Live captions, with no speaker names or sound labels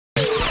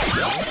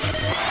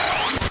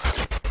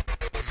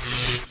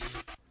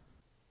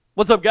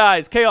What's up,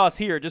 guys? Chaos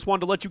here. Just wanted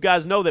to let you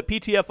guys know that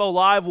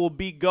PTFOLive will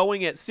be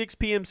going at 6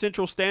 p.m.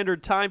 Central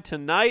Standard Time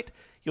tonight.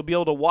 You'll be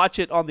able to watch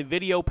it on the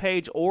video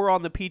page or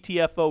on the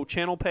PTFO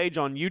channel page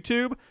on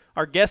YouTube.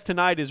 Our guest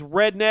tonight is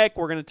Redneck.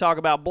 We're going to talk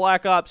about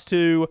Black Ops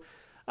 2.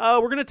 We're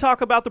going to talk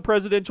about the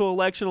presidential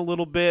election a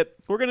little bit.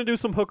 We're going to do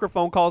some hooker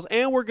phone calls,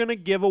 and we're going to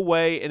give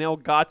away an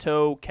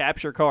Elgato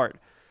capture card.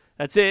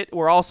 That's it.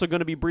 We're also going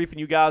to be briefing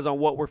you guys on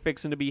what we're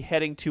fixing to be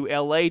heading to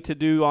LA to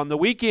do on the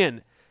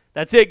weekend.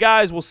 That's it,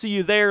 guys. We'll see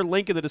you there.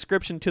 Link in the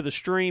description to the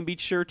stream. Be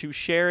sure to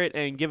share it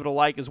and give it a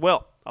like as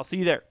well. I'll see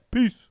you there.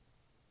 Peace.